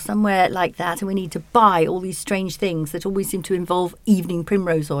Barrett or somewhere like that, and we need to buy all these strange things that always seem to involve evening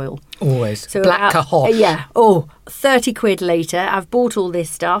primrose oil. Always. So Black Cahosh. Yeah. Oh, 30 quid later, I've bought all this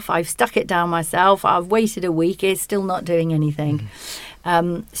stuff. I've stuck it down myself. I've waited a week. It's still not doing anything.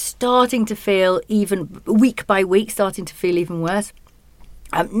 Starting to feel even week by week, starting to feel even worse.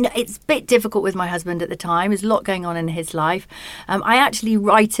 It's a bit difficult with my husband at the time. There's a lot going on in his life. I actually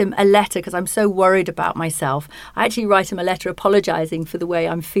write him a letter because I'm so worried about myself. I actually write him a letter apologising for the way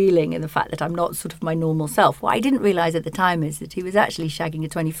I'm feeling and the fact that I'm not sort of my normal self. What I didn't realise at the time is that he was actually shagging a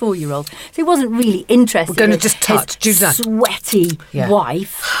 24-year-old. So he wasn't really interested We're gonna in just touch, do his that. sweaty Yeah.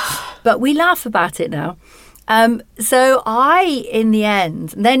 wife. But we laugh about it now. So I, in the end,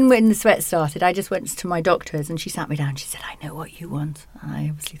 then when the sweat started, I just went to my doctor's and she sat me down. She said, I know what you want. And I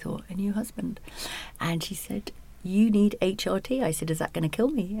obviously thought, a new husband. And she said, you need HRT. I said, is that going to kill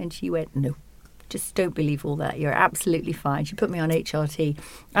me? And she went, no, just don't believe all that. You're absolutely fine. She put me on HRT.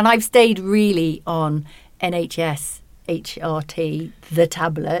 And I've stayed really on NHS HRT, the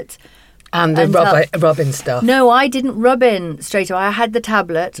tablet. And the rubbing stuff. No, I didn't rub in straight away. I had the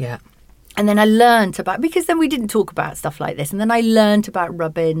tablet. Yeah. And then I learnt about, because then we didn't talk about stuff like this. And then I learnt about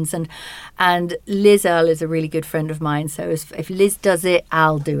rub-ins, and Liz Earle is a really good friend of mine. So if Liz does it,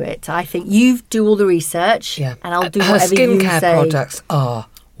 I'll do it. I think you do all the research, and I'll do her whatever you say. Her skincare products are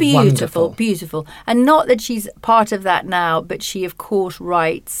beautiful, wonderful. Beautiful. And not that she's part of that now, but she, of course,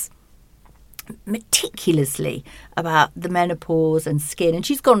 writes meticulously about the menopause and skin, and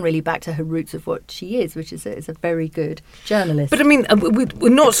she's gone really back to her roots of what she is, which is a very good journalist. But I mean, we're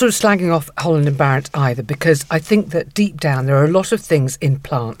not sort of slagging off Holland and Barrett either, because I think that deep down there are a lot of things in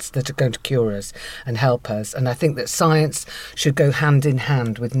plants that are going to cure us and help us, and I think that science should go hand in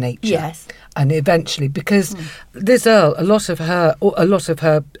hand with nature. Yes. And eventually, because Liz Earle, a lot of her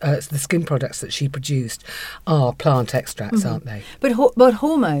the skin products that she produced are plant extracts, aren't they? But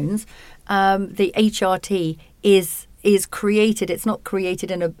hormones, the HRT is created. It's not created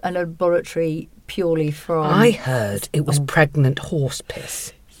in a laboratory purely from. I heard it was pregnant horse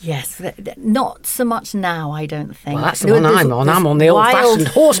piss. Yes, not so much now, I don't think. Well, that's the one I'm on. I'm on the old-fashioned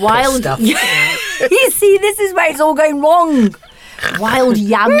horse piss stuff. You see, this is where it's all going wrong. Wild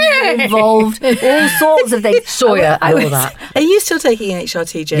yams involved, all sorts of things. Soya and all that. Are you still taking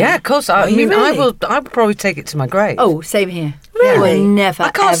HRT, Jane? Yeah, of course. I mean, really? I will probably take it to my grave. Oh, same here. Really? I will never.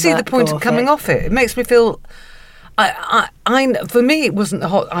 I can't see ever the point go of coming off it. It makes me feel. For me, it wasn't the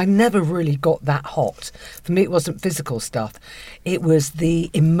hot. I never really got that hot. For me, it wasn't physical stuff. It was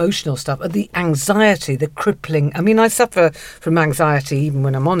the emotional stuff, the anxiety, the crippling. I mean, I suffer from anxiety even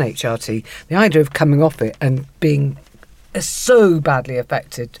when I'm on HRT. The idea of coming off it and being so badly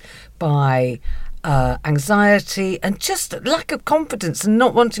affected by anxiety and just lack of confidence and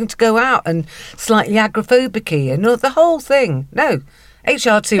not wanting to go out and slightly agoraphobic-y and the whole thing. No,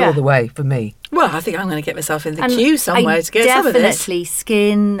 HRT all the way for me. Well, I think I'm going to get myself in the queue somewhere to get some of this. Definitely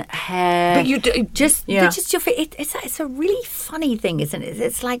skin, hair. But you do, just your face. It's a really funny thing, isn't it?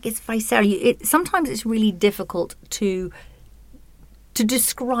 It's like it's visceral. Sometimes it's really difficult to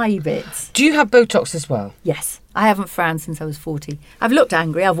describe it. Do you have Botox as well? Yes. I haven't frowned since I was 40. I've looked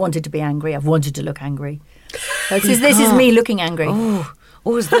angry. I've wanted to be angry. I've wanted to look angry. This is me looking angry.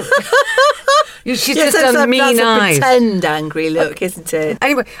 Oh, is that? She's just done mean that's eyes. a pretend angry look, isn't it?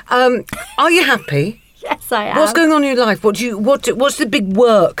 Anyway, are you happy? Yes, I am. What's going on in your life? What's the big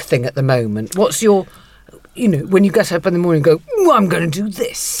work thing at the moment? What's your, when you get up in the morning and go, I'm going to do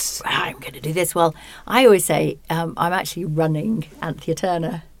this. I'm going to do this. Well, I always say I'm actually running Anthea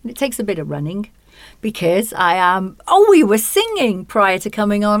Turner. And it takes a bit of running because I am. Oh, we were singing prior to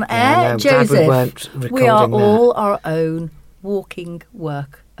coming on air, Joseph. Glad we weren't recording we are that. all our own walking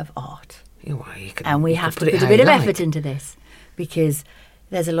work of art. And we have to put a bit of effort into this because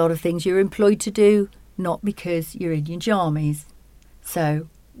there's a lot of things you're employed to do, not because you're in your jammies. So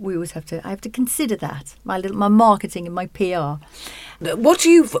we always have to consider that, my marketing and my PR. What are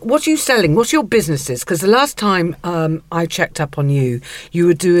you selling? What's your businesses? Because the last time I checked up on you, you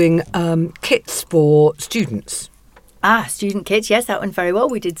were doing kits for students. Student kits. Yes, that went very well.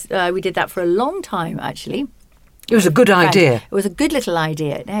 We did that for a long time, actually. It was a good idea. It was a good little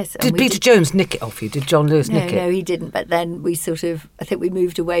idea. Yes. Did Peter Jones nick it off you? Did John Lewis nick it? No, he didn't. But then I think we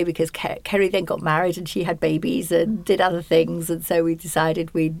moved away because Kerry then got married and she had babies and did other things. And so we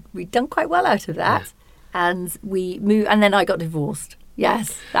decided we'd done quite well out of that. Yeah. And we moved, and then I got divorced.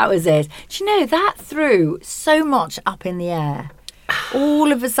 Yes, that was it. Do you know, that threw so much up in the air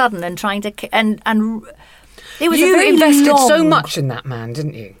all of a sudden and trying to, and it was you a very invested long, so much in that man,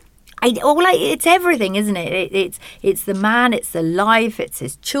 didn't you? It's everything, isn't it? It's the man, it's the life, it's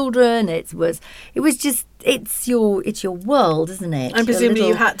his children. It's your world, isn't it? And presumably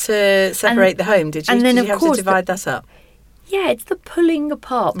you had to separate the home, did you? And then did you of have course to divide that up? Yeah, it's the pulling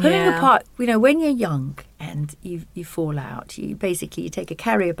apart. When you're young and you fall out, you take a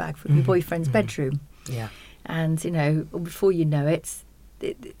carrier bag from your boyfriend's bedroom. Yeah. And before you know it,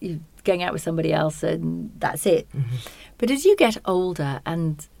 you're going out with somebody else, and that's it. Mm-hmm. But as you get older,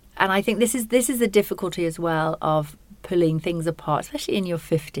 and I think this is the difficulty as well of pulling things apart, especially in your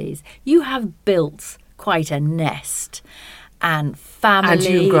 50s. You have built quite a nest, and family, and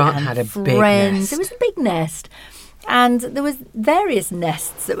you and Grant and had a friends. big nest. It was a big nest, and there was various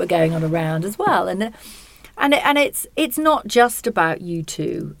nests that were going on around as well, and And it's not just about you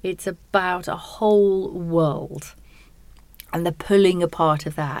two. It's about a whole world. And the pulling apart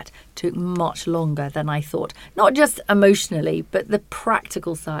of that took much longer than I thought. Not just emotionally, but the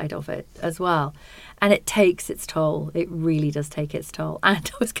practical side of it as well. And it takes its toll. It really does take its toll.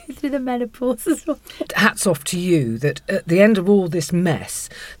 And I was going through the menopause as well. Hats off to you that at the end of all this mess,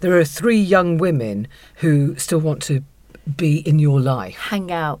 there are 3 young women who still want to be in your life.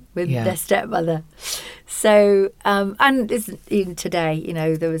 Hang out with their stepmother. So, and even today,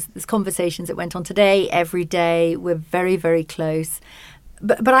 there's conversations that went on today, every day. We're very, very close.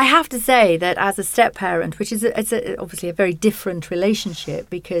 But I have to say that as a step-parent, which is obviously a very different relationship,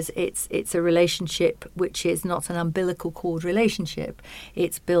 because it's a relationship which is not an umbilical cord relationship.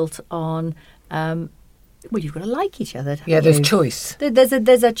 It's built on, you've got to like each other. There's choice.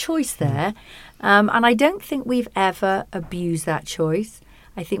 There's a choice there. And I don't think we've ever abused that choice.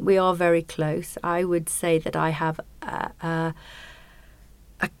 I think we are very close. I would say that I have a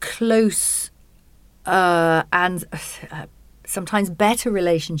close and sometimes better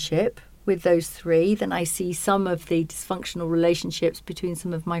relationship with those 3 than I see some of the dysfunctional relationships between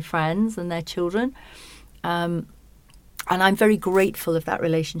some of my friends and their children. And I'm very grateful of that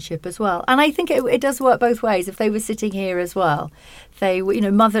relationship as well. And I think it does work both ways. If they were sitting here as well, they were,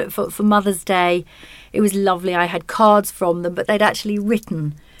 for Mother's Day, it was lovely. I had cards from them, but they'd actually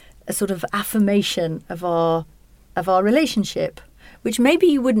written a sort of affirmation of our relationship, which maybe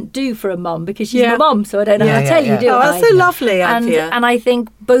you wouldn't do for a mum because she's my mum, so I don't know how to tell you, do I? Oh, that's so lovely, Anthea. And I think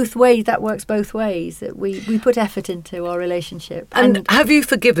both ways, that works both ways, that we put effort into our relationship. And have you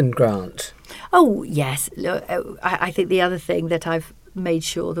forgiven Grant? Oh, yes. Look, I think the other thing that I've made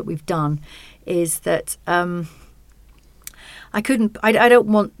sure that we've done is that I don't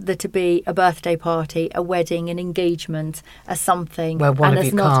want there to be a birthday party, a wedding, an engagement, a something, where one and of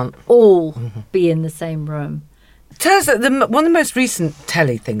us you not can't all be in the same room. Tell us that one of the most recent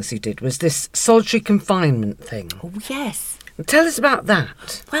telly things you did was this solitary confinement thing. Oh, yes. Tell us about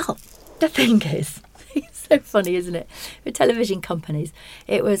that. Well, the thing is, it's so funny, isn't it? With television companies,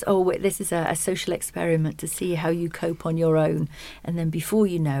 it was, this is a social experiment to see how you cope on your own. And then before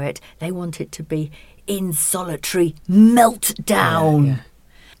you know it, they want it to be in solitary meltdown.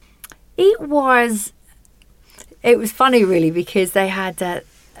 Yeah. It was funny, really, because they had...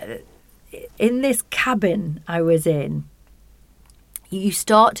 in this cabin I was in, you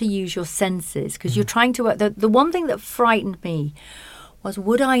start to use your senses because you're trying to work. The one thing that frightened me was,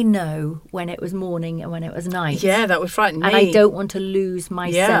 would I know when it was morning and when it was night? Yeah, that would frighten me. And I don't want to lose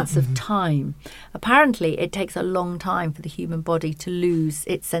my sense of time. Apparently, it takes a long time for the human body to lose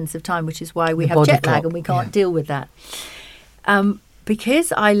its sense of time, which is why we have jet lag and we can't deal with that.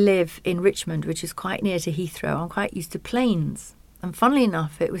 Because I live in Richmond, which is quite near to Heathrow, I'm quite used to planes. And funnily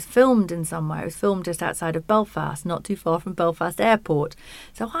enough, it was filmed in somewhere. It was filmed just outside of Belfast, not too far from Belfast Airport.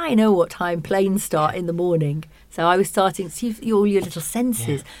 So I know what time planes start in the morning. So I was starting to see all your little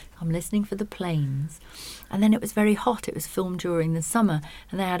senses. Yeah. I'm listening for the planes. And then it was very hot. It was filmed during the summer.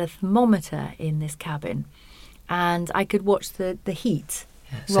 And they had a thermometer in this cabin. And I could watch the heat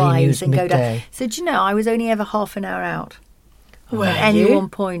rise and go down. So do you know, I was only ever half an hour out at any one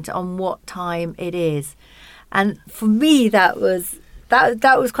point on what time it is. And for me, that was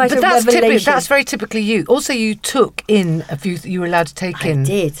quite a revelation. That's very typically you. Also, you took in a few. You were allowed to take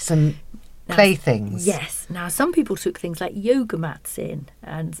some playthings. Yes. Now, some people took things like yoga mats in,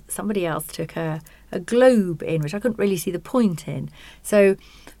 and somebody else took a globe in, which I couldn't really see the point in. So,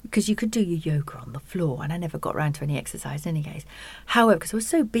 because you could do your yoga on the floor, and I never got around to any exercise in any case. However, because I was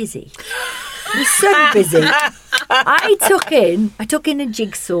so busy, I took in a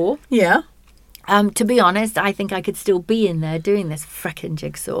jigsaw. Yeah. To be honest, I think I could still be in there doing this frickin'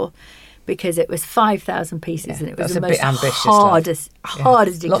 jigsaw because it was 5,000 pieces and it was the most hardest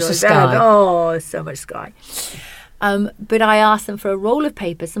jigsaw. Lots of sky. Oh, so much sky. But I asked them for a roll of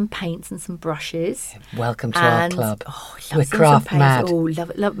paper, some paints and some brushes. Welcome to our club. Oh, we're craft mad. Oh,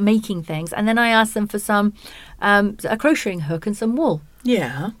 love making things. And then I asked them for some a crocheting hook and some wool.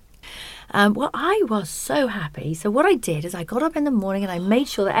 Yeah. Well, I was so happy. So what I did is I got up in the morning and I made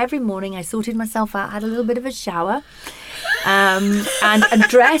sure that every morning I sorted myself out, had a little bit of a shower, and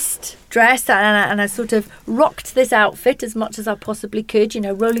dressed, and I sort of rocked this outfit as much as I possibly could,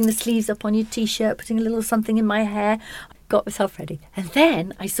 rolling the sleeves up on your T-shirt, putting a little something in my hair, got myself ready. And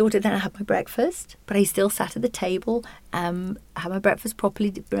then I had my breakfast, but I still sat at the table, had my breakfast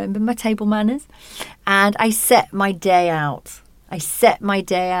properly, remember my table manners, and I set my day out. I set my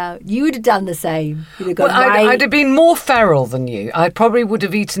day out. You would have done the same. You'd have gone, Well, right. I'd have been more feral than you. I probably would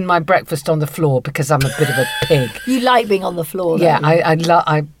have eaten my breakfast on the floor because I'm a bit of a pig. You like being on the floor, though. Yeah,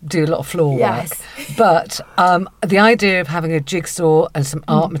 I do a lot of floor Yes. work. But the idea of having a jigsaw and some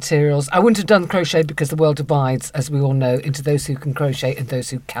art materials, I wouldn't have done crochet because the world divides, as we all know, into those who can crochet and those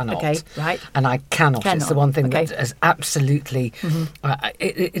who cannot. Okay, right. And I cannot. It's the Cannot, one thing okay. that has absolutely,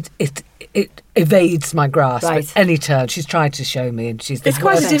 it evades my grasp Right. at any turn. She's tried to show me and she's the It's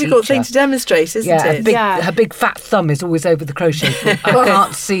quite a worst difficult thing teacher. to demonstrate, isn't Yeah, it? her big fat thumb is always over the crochet thing. I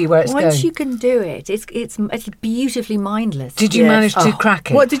can't see where it's Once going. you can do it, it's beautifully mindless. Did you Yes. manage to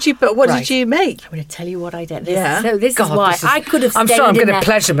crack it? What did you Right. make? I'm going to tell you what I did. Yeah. So this God, is why this is- I could have. I'm stayed sure I'm in going to there.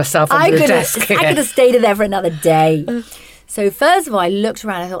 pleasure myself I under the could desk have. here. I could have stayed in there for another day. So first of all, I looked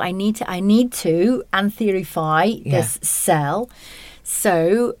around. I thought I need to antherify this cell.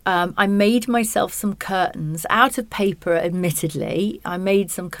 So I made myself some curtains out of paper. Admittedly, I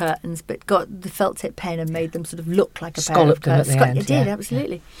made some curtains, but got the felt tip pen and made them sort of look like a pair of Scalloped them at curtains. the end, It did, yeah.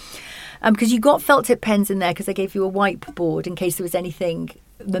 absolutely. Because you got felt tip pens in there because I gave you a whiteboard in case there was anything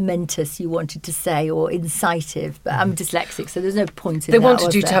momentous you wanted to say or incisive. But I'm dyslexic, so there's no point in They that, wanted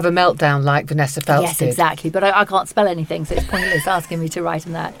was you to there? have a meltdown like Vanessa Feltz Yes, did. exactly. But I can't spell anything, so it's pointless asking me to write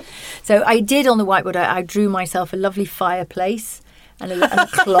on that. So I did on the whiteboard, I drew myself a lovely fireplace and a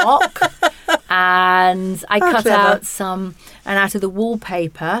clock. And I cut clever. out some, and out of the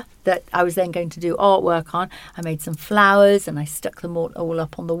wallpaper that I was then going to do artwork on, I made some flowers and I stuck them all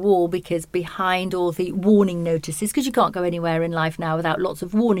up on the wall because behind all the warning notices, because you can't go anywhere in life now without lots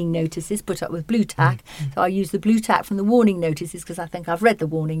of warning notices put up with blue tack. So I use the blue tack from the warning notices because I think I've read the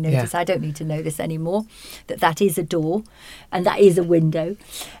warning notice. Yeah. I don't need to know this anymore, that is a door and that is a window.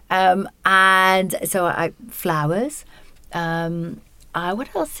 And so I flowers. What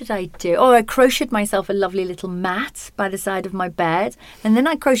else did I do? Oh, I crocheted myself a lovely little mat by the side of my bed, and then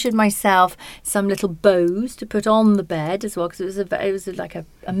I crocheted myself some little bows to put on the bed as well, because it was like a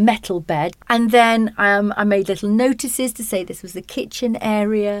metal bed. And then I made little notices to say this was the kitchen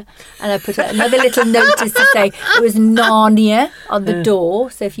area, and I put another little notice to say it was Narnia on the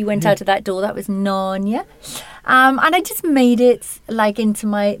door. So if you went out of that door, that was Narnia. And I just made it like into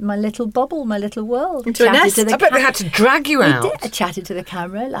my little bubble, my little world. Into a Chatted nest? to the I bet they had to drag you I out. did. I chatted to the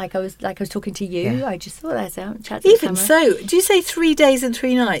camera like I was talking to you. Yeah. I just thought that's out. Chat to Even the camera. so, do you say 3 days and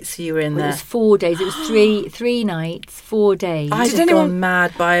 3 nights you were in Well, it there? was 4 days. It was three nights, 4 days. I'd Did have anyone- gone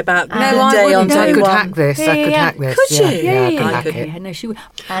mad by about No, I day on wouldn't. I day could one. hack this. I could hack this. Could you? Yeah, I could I hack couldn't. it. Yeah, no, she would.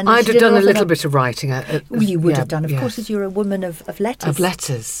 And I'd she have did done a lot of little that. bit of writing. Well, you would yeah, have done, of yes. course, as you're a woman of letters. Of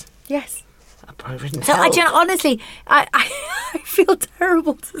letters. Yes. I've probably written So hell. honestly, I feel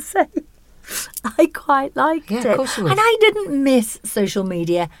terrible to say. I quite liked Yeah, it. of course you would. And I didn't miss social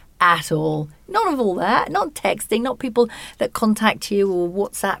media at all. None of all that. Not texting, not people that contact you or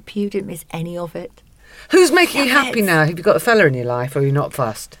WhatsApp you. Didn't miss any of it. Who's making you happy now? Have you got a fella in your life, or are you not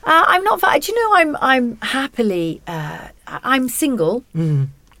fussed? I'm not. Do you know? I'm happily. I'm single.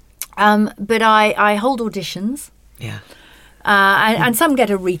 But I hold auditions, Yeah. and some get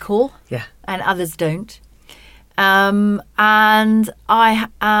a recall, Yeah. and others don't. And I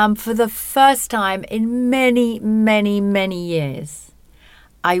for the first time in many, many, many years,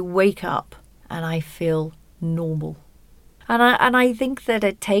 I wake up and I feel normal. And I think that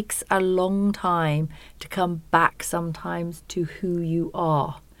it takes a long time to come back sometimes to who you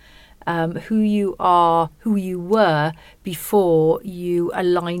are. Who you were before you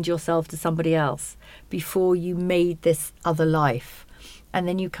aligned yourself to somebody else, before you made this other life. And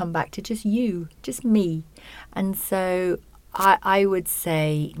then you come back to just you, just me. And so I would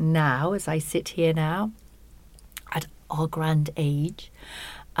say now, as I sit here now, at our grand age,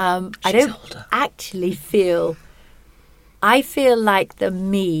 I don't actually feel... I feel like the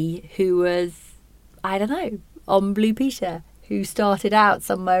me who was, I don't know, on Blue Peter, who started out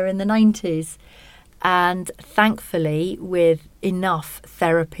somewhere in the 90s. And thankfully, with enough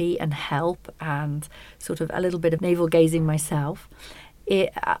therapy and help and sort of a little bit of navel gazing myself,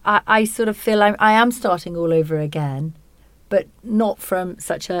 I sort of feel I am starting all over again, but not from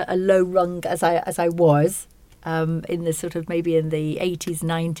such a low rung as I was. In the sort of maybe in the 80s,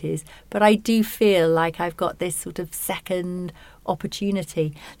 90s. But I do feel like I've got this sort of second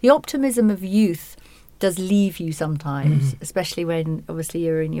opportunity. The optimism of youth does leave you sometimes, especially when obviously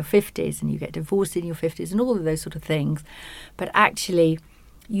you're in your 50s and you get divorced in your 50s and all of those sort of things. But actually,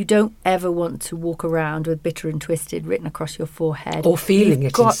 you don't ever want to walk around with bitter and twisted written across your forehead. Or feeling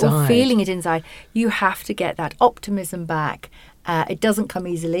it inside. Or feeling it inside. You have to get that optimism back. It doesn't come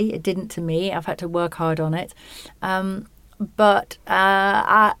easily. It didn't to me. I've had to work hard on it. but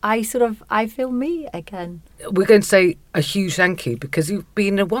I feel me again. We're going to say a huge thank you because you've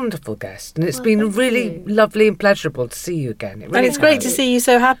been a wonderful guest, and it's been really lovely and pleasurable to see you again. And it's great to see you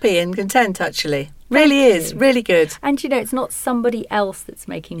so happy and content, actually. Really is. Really good. And, it's not somebody else that's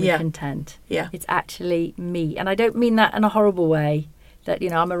making me content. Yeah. It's actually me. And I don't mean that in a horrible way, that,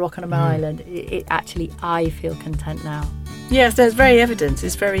 I'm a rock on an island. It actually, I feel content now. Yes, that's very evident.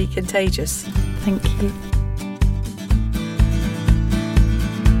 It's very contagious. Thank you.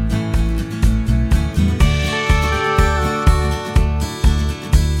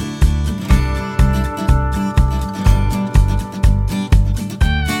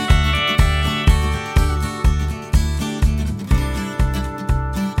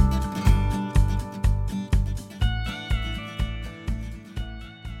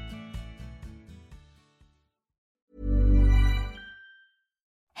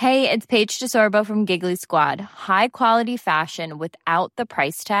 Hey, it's Paige DeSorbo from Giggly Squad. High quality fashion without the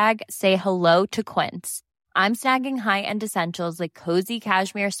price tag. Say hello to Quince. I'm snagging high-end essentials like cozy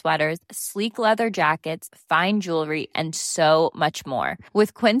cashmere sweaters, sleek leather jackets, fine jewelry, and so much more.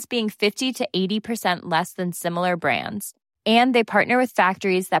 With Quince being 50 to 80% less than similar brands. And they partner with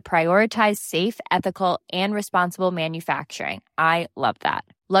factories that prioritize safe, ethical, and responsible manufacturing. I love that.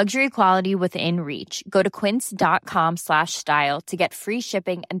 Luxury quality within reach. Go to quince.com/style to get free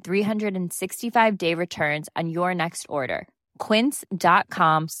shipping and 365-day returns on your next order.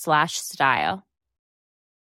 Quince.com/style.